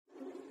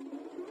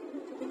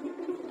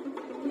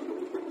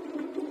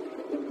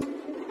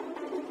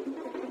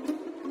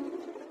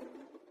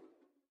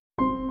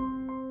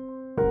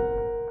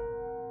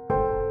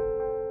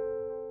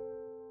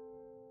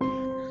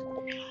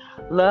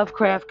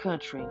Lovecraft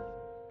Country.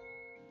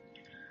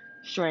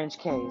 Strange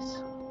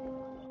case.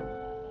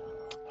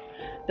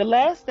 The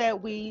last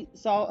that we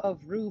saw of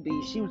Ruby,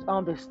 she was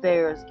on the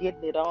stairs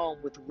getting it on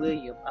with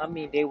William. I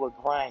mean, they were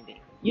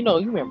grinding. You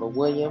remember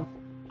William,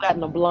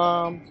 Platinum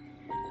Blonde.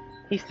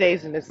 He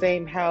stays in the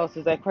same house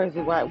as that crazy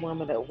white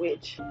woman, that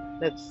witch,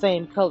 that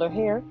same color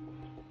hair.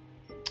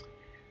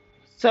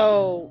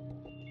 So,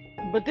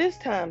 but this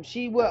time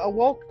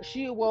awoke.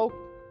 She awoke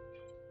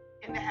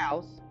in the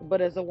house,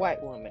 but as a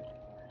white woman.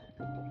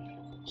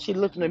 She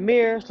looked in the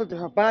mirror, she looked at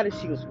her body.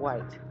 She was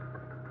white.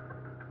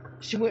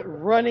 She went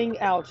running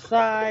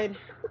outside,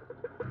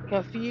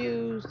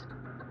 confused,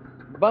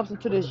 bumps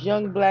into this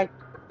young black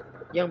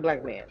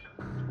man,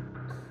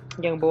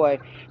 young boy.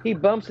 He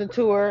bumps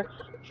into her,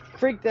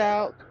 freaked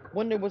out,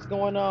 wondered what's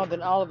going on.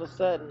 Then all of a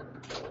sudden,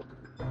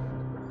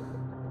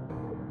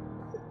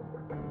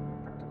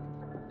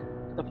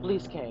 the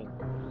police came,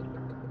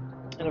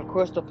 and of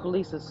course, the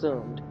police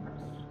assumed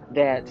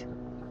that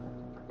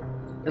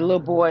the little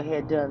boy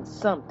had done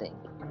something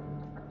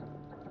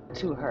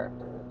to her.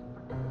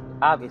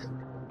 Obviously,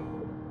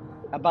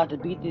 about to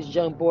beat this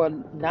young boy,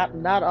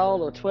 not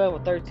all or 12 or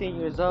 13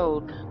 years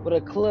old, with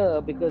a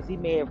club because he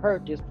may have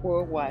hurt this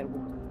poor white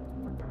woman.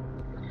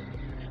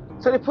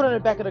 So they put her in the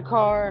back of the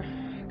car.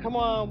 Come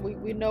on,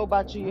 we know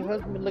about you. Your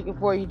husband been looking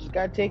for you. You just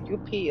gotta take your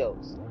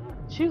pills.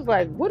 She was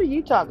like, what are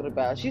you talking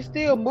about? She's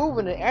still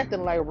moving and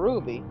acting like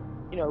Ruby.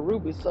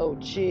 Ruby's so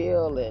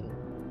chill. And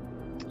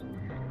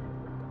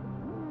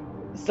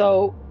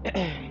so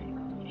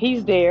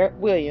he's there.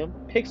 William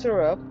picks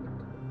her up,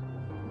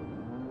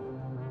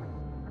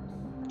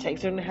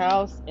 takes her in the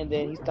house, and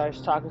then he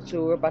starts talking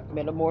to her about the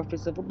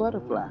metamorphosis of a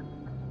butterfly.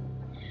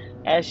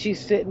 As she's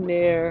sitting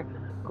there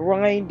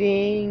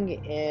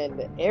grinding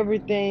and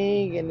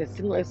everything, and it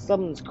seems like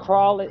something's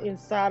crawling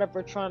inside of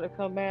her trying to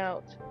come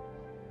out.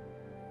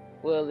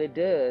 Well, it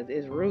does.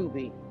 It's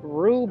Ruby.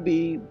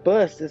 Ruby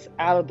busts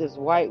out of this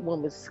white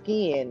woman's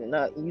skin,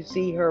 and you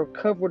see her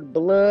covered with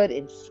blood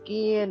and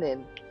skin.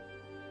 And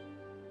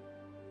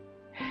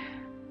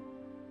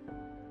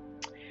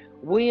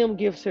William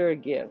gives her a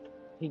gift.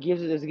 He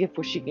gives her this gift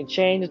where she can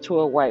change into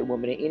a white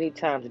woman at any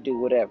time to do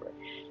whatever.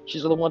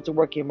 She's going to want to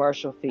work in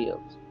Marshall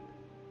Fields.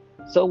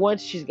 So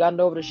once she's gotten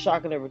over the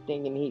shock and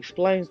everything, and he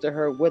explains to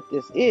her what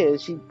this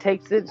is, she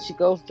takes it, she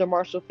goes to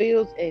Marshall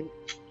Fields and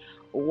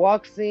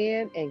walks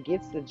in and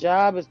gets the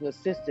job as an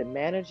assistant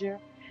manager.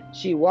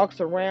 She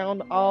walks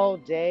around all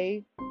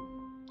day.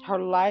 Her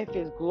life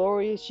is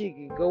glorious. She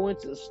can go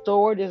into the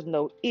store. There's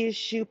no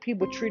issue.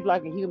 People treat her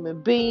like a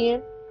human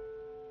being.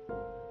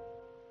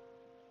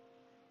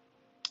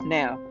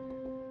 Now,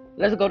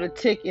 let's go to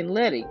Tick and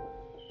Letty.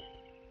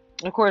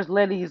 Of course,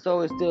 Letty is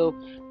always still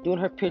doing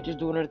her pictures,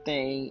 doing her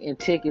thing, and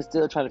Tick is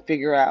still trying to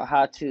figure out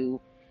how to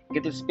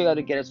get the spell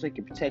together so he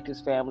can protect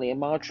his family. And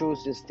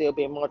Montrose is still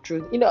being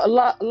Montrose. A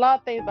lot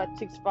of things about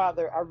Tick's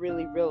father I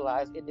really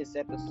realized in this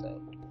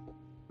episode.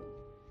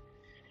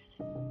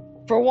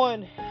 For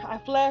one, I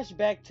flashed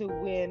back to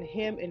when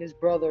him and his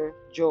brother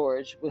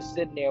George was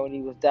sitting there when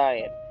he was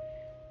dying.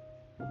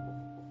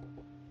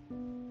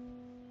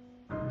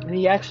 And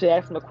he actually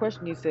asked him a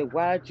question. He said,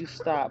 "Why did you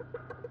stop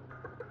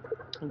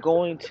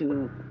going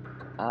to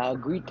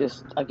greet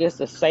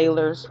the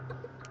sailors?"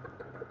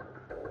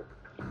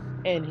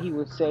 And he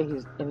would say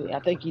and I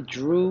think he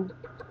drew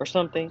or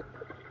something,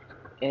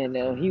 and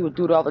he would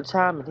do it all the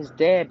time, and his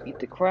dad beat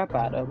the crap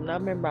out of him. And I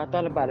remember I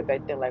thought about it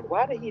back then, like,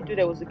 why did he do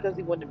that? Was it because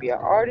he wanted to be an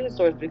artist,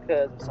 or is it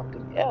because of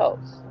something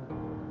else?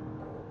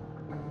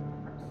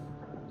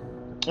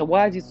 And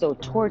why is he so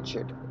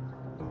tortured?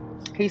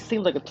 He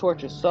seems like a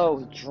tortured soul.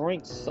 He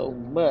drinks so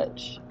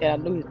much, and I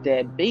knew his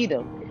dad beat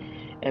him,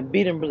 and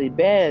beat him really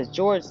bad, as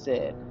George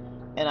said.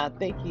 And I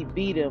think he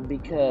beat him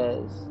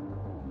because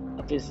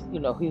of his,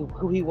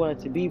 who he wanted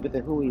to be with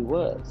and who he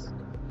was.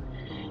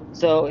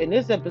 So in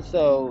this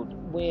episode,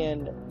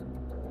 when,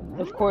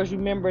 of course,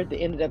 remember at the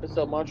end of the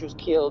episode, Montrose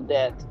killed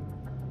the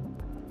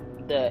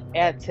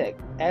Aztec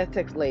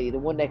lady, the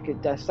one that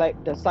could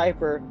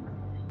decipher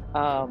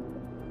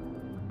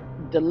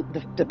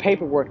the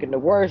paperwork and the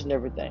words and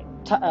everything,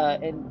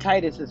 and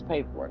Titus's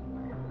paperwork.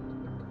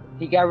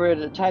 He got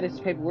rid of Titus's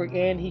paperwork,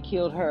 and he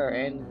killed her.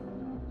 And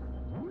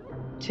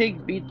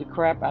Tick beat the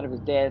crap out of his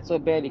dad so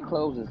bad he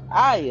closed his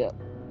eye up.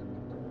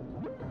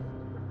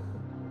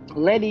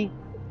 Letty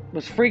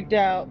was freaked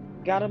out,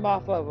 got him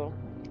off of him.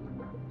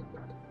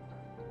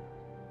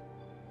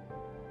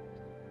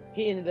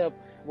 He ended up,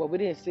 well, we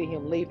didn't see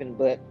him leaving,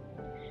 but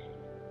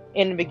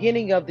in the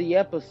beginning of the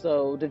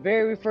episode, the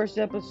very first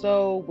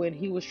episode, when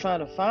he was trying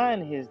to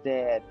find his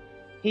dad,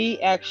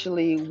 he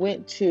actually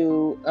went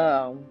to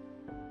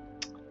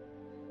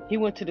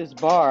this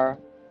bar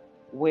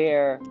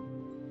where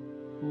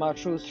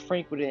Montrose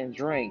frequented and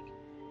drank,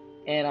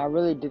 and I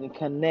really didn't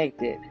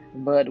connect it.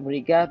 But when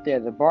he got there,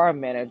 the bar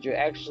manager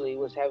actually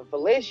was having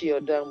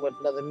fellatio done with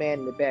another man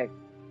in the back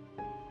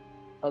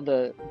of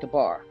the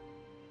bar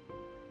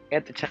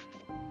at the time.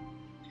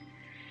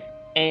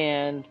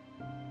 And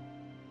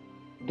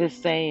this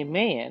same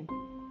man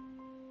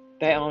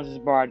that owns this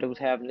bar that was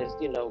having this,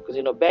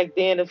 because back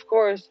then, of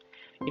course,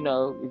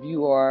 if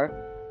you are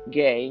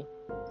gay,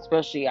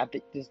 especially I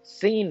think this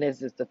scene is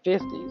the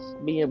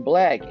 50s, being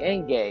black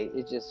and gay,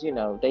 it's just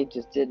they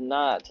just did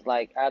not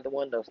like either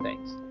one of those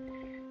things.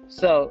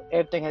 So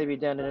everything had to be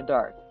done in the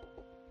dark.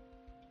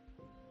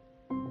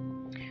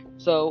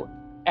 So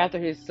after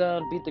his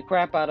son beat the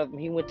crap out of him,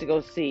 he went to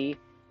go see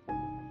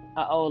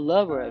an old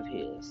lover of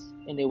his,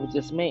 and it was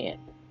this man.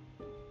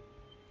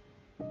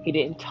 He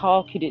didn't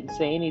talk, he didn't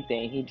say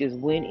anything. He just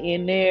went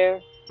in there.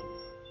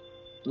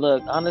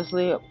 Look,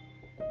 honestly,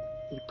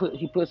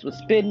 he put some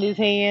spit in his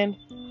hand,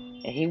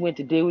 and he went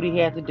to do what he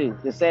had to do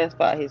to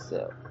satisfy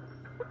himself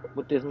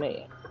with this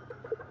man.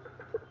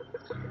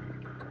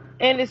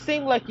 And it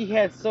seemed like he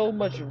had so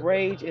much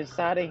rage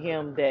inside of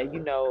him that,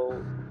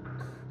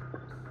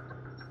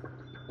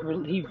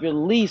 he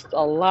released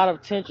a lot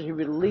of tension. He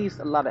released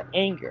a lot of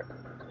anger.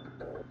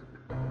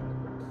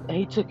 And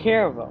he took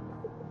care of him.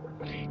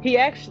 He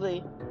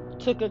actually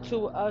took her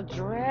to a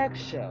drag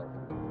show.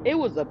 It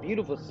was a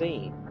beautiful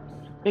scene.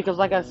 Because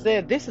like I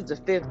said, this is the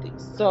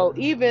 50s. So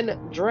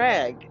even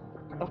drag,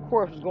 of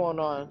course, was going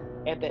on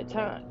at that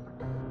time.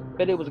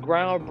 But it was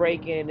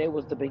groundbreaking, and it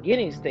was the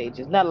beginning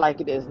stages, not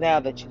like it is now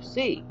that you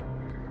see.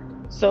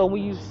 So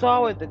when you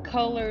saw it, the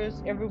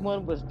colors,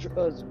 everyone was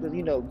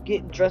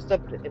getting dressed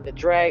up in the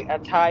drag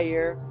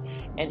attire,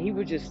 and he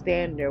was just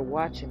standing there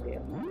watching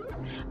them.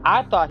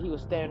 I thought he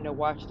was standing there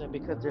watching them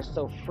because they're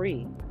so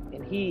free,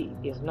 and he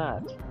is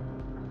not.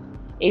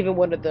 Even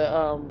one of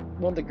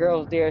the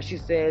girls there, she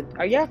said,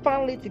 "Are y'all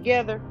finally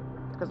together?"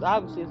 Because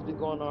obviously it's been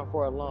going on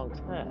for a long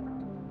time.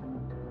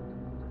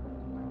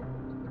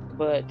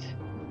 But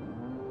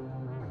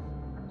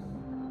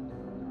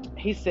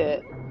he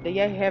said they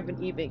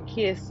haven't even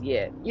kissed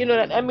yet.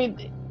 I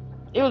mean,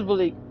 it was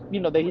really,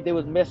 they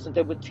was messing,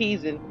 they were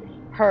teasing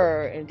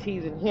her and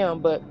teasing him.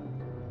 But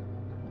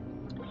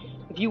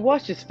if you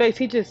watch his face,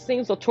 he just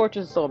seems so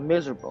tortured, so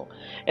miserable.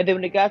 And then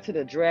when they got to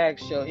the drag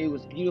show, it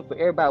was beautiful.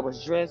 Everybody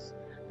was dressed.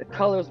 The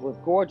colors was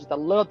gorgeous. I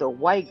love the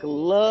white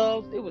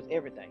gloves. It was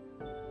everything.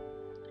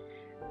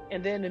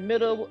 And then in the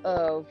middle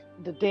of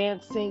the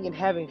dancing and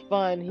having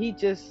fun, he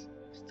just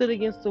stood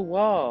against the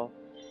wall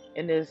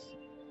in this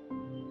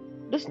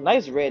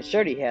nice red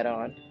shirt he had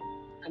on,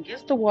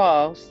 against the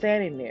wall,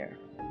 standing there.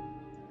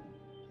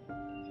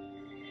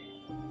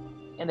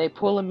 And they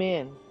pull him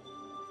in.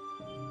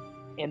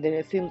 And then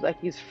it seems like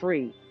he's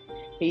free.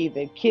 He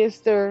even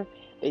kissed her.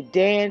 They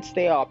danced.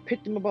 They all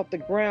picked him up off the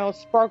ground.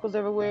 Sparkles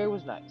everywhere. It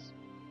was nice.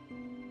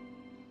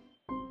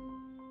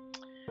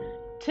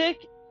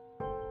 Tick,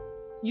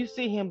 you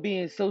see him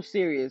being so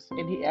serious,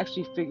 and he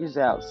actually figures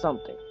out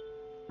something.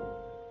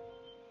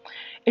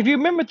 If you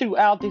remember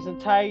throughout this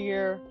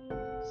entire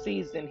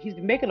season, he's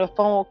been making a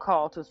phone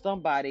call to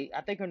somebody.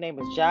 I think her name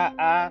is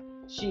Ja.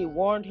 She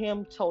warned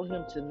him, told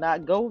him to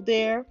not go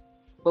there,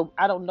 but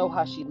I don't know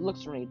how she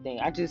looks or anything.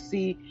 I just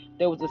see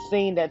there was a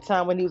scene that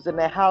time when he was in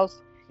that house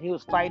and he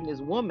was fighting this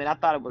woman. I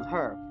thought it was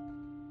her.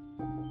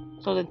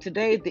 So then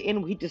today at the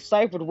end, he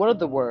deciphered one of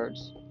the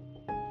words,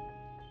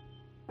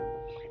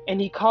 and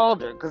he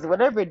called her, because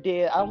whatever it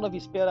did, I don't know if he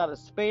spelled out a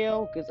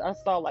spell, because I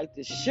saw like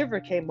this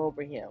shiver came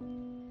over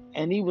him,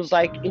 and he was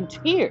like in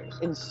tears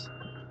and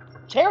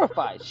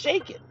terrified,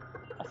 shaken.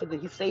 I said,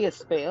 did he say a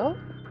spell?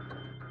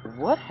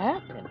 What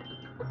happened?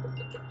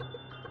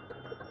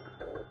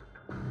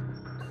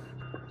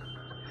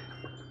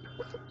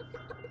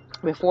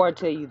 Before I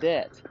tell you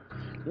that,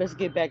 let's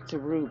get back to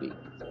Ruby,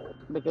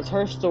 because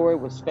her story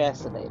was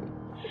fascinating.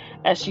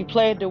 As she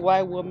played the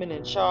white woman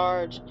in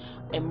charge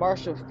in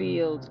Marshall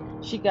Fields,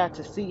 she got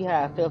to see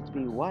how it felt to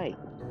be white.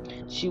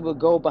 She would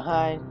go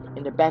behind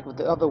in the back with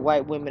the other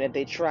white women as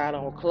they tried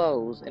on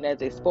clothes and as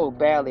they spoke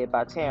badly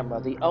about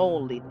Tamara, the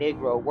only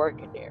Negro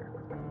working there.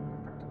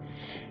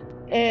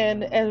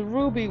 And as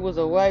Ruby was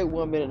a white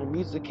woman and the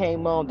music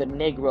came on, the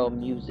Negro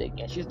music,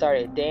 and she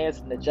started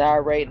dancing, the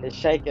gyrating, the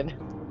shaking,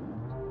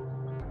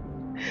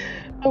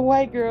 the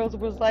white girls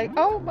was like,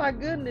 "Oh my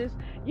goodness,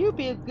 you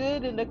be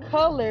good in the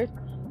colors."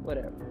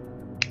 Whatever.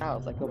 I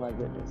was like, oh my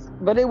goodness.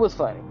 But it was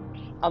funny.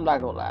 I'm not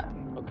gonna lie.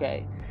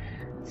 Okay.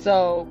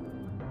 So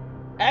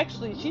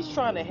actually she's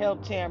trying to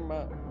help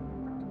Tamara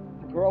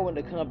grow in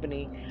the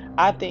company.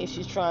 I think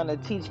she's trying to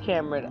teach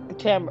Tamara,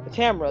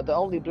 the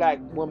only black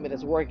woman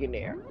that's working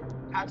there,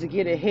 how to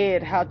get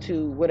ahead, how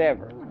to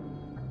whatever.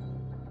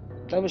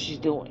 That's what she's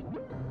doing.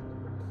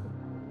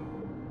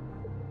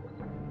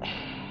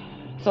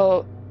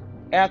 So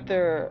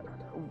after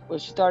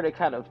she started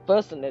kind of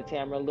fussing at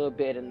Tamara a little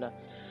bit, and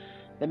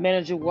the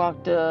manager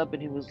walked up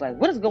and he was like,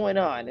 "What is going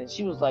on?" And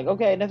she was like,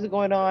 "Okay, nothing's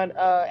going on.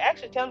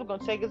 Actually, Tamara's going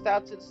to take us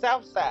out to the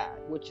south side,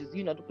 which is,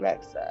 the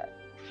black side."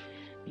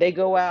 They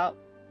go out.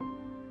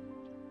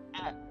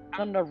 I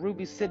don't know,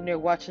 Ruby's sitting there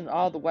watching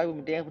all the white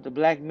women dance with the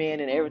black men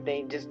and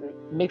everything just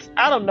mixed.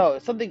 I don't know.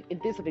 It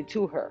did something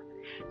to her.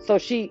 So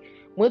she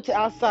went to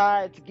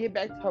outside to get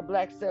back to her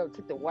black self,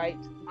 took the white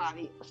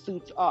body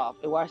suits off.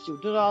 And while she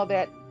was doing all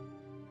that,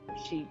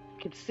 she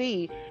could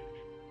see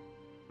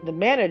the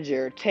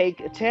manager take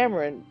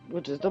Tamron,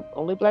 which is the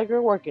only black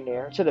girl working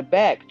there, to the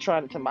back,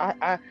 trying to tell me,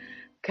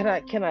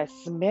 can I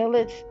smell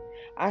it?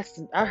 I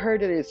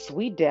heard that it's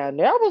sweet down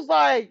there. I was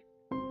like,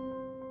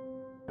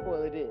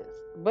 well, it is.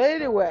 But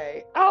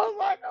anyway, I was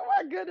like, oh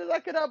my goodness, I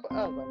was like,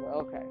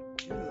 well, okay,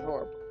 this is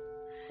horrible.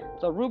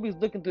 So Ruby's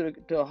looking through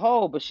the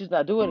hole, but she's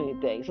not doing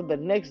anything. So the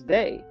next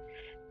day,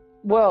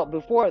 well,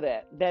 before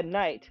that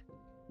night,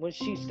 when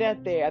she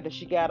sat there after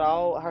she got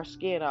all her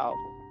skin off,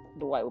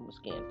 the white woman's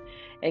skin,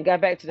 and got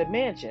back to the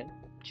mansion,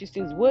 she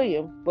sees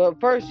William. But at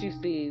first she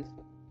sees,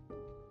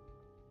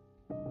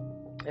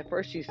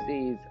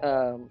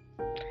 I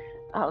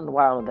don't know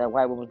why I don't know that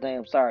white woman's name.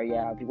 I'm sorry,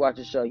 y'all. If you watch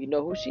the show, you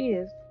know who she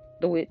is,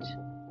 the witch.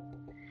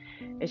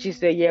 And she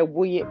said, yeah,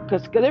 William,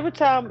 because every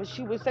time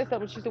she would say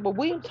something, she said, well,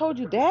 William told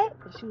you that?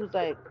 And she was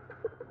like,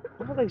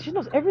 she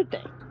knows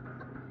everything.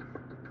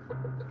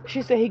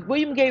 She said,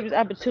 William gave his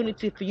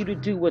opportunity for you to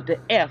do what the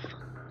F.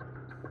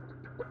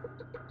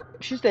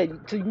 She said,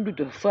 so you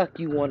do the fuck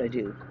you want to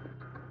do,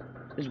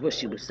 is what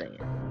she was saying.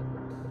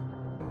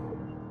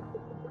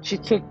 She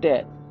took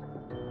that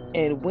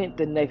and went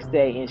the next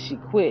day and she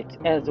quit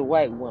as a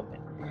white woman.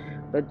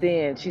 But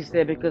then she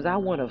said, because I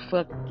want to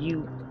fuck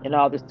you and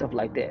all this stuff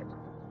like that.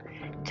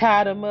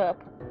 Tied him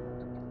up,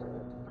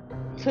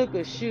 took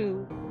a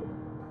shoe,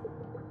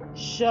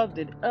 shoved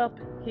it up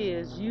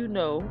his, had him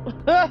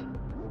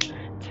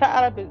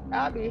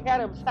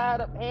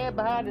tied up, hand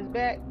behind his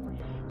back,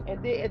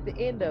 and then at the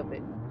end of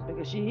it,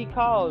 because he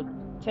called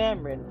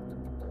Tamron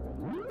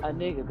a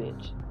nigga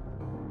bitch,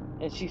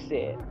 and she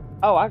said,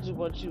 oh, I just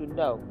want you to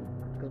know,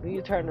 because when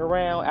you turned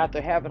around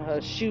after having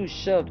her shoe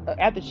shoved,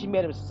 after she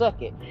made him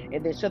suck it,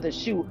 and then shoved the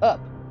shoe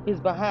up his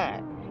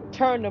behind,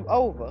 turned him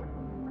over,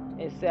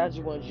 and said, I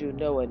just want you to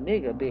know a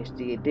nigga bitch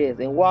did this,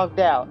 and walked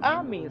out.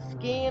 I mean,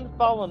 skin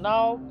falling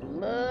off,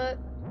 blood,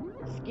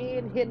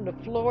 skin hitting the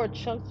floor,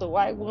 chunks of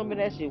white woman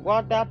as she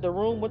walked out the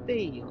room with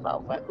the heels. I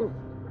was like, ooh.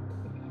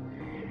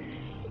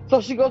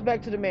 So she goes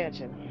back to the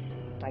mansion.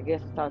 I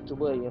guess to talk to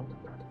William.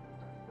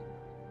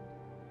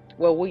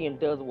 Well, William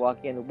does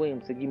walk in, and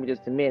William said, give me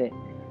just a minute.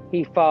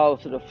 He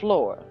falls to the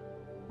floor,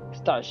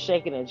 starts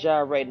shaking and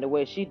gyrating the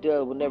way she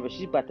does whenever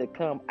she's about to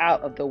come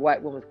out of the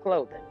white woman's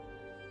clothing.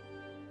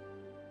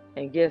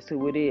 And guess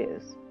who it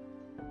is?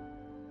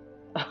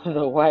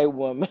 The white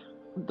woman,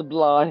 the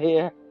blonde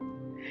hair.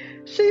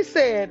 She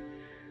said,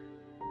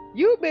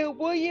 you been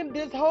William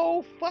this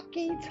whole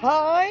fucking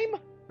time?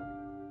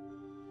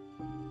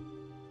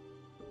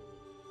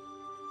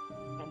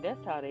 And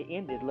that's how they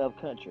ended Love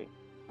Country.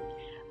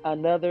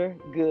 Another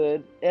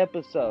good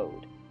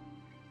episode.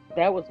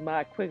 That was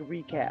my quick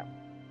recap.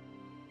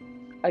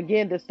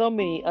 Again, there's so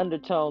many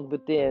undertones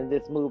within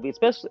this movie,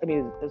 especially,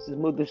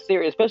 this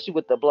series, especially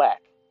with the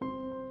black.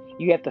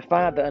 You have to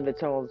find the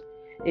undertones,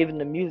 even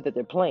the music that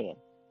they're playing.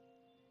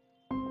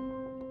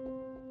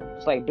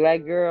 It's like,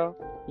 black girl,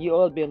 you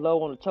always been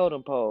low on the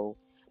totem pole,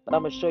 but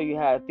I'm going to show you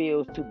how it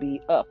feels to be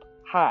up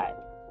high.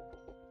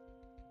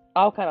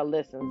 All kind of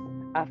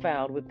lessons I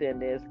found within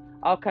this.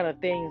 All kind of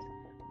things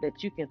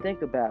that you can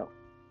think about.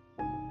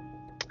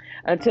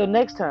 Until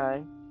next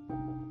time,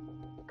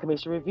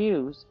 Commission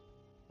Reviews.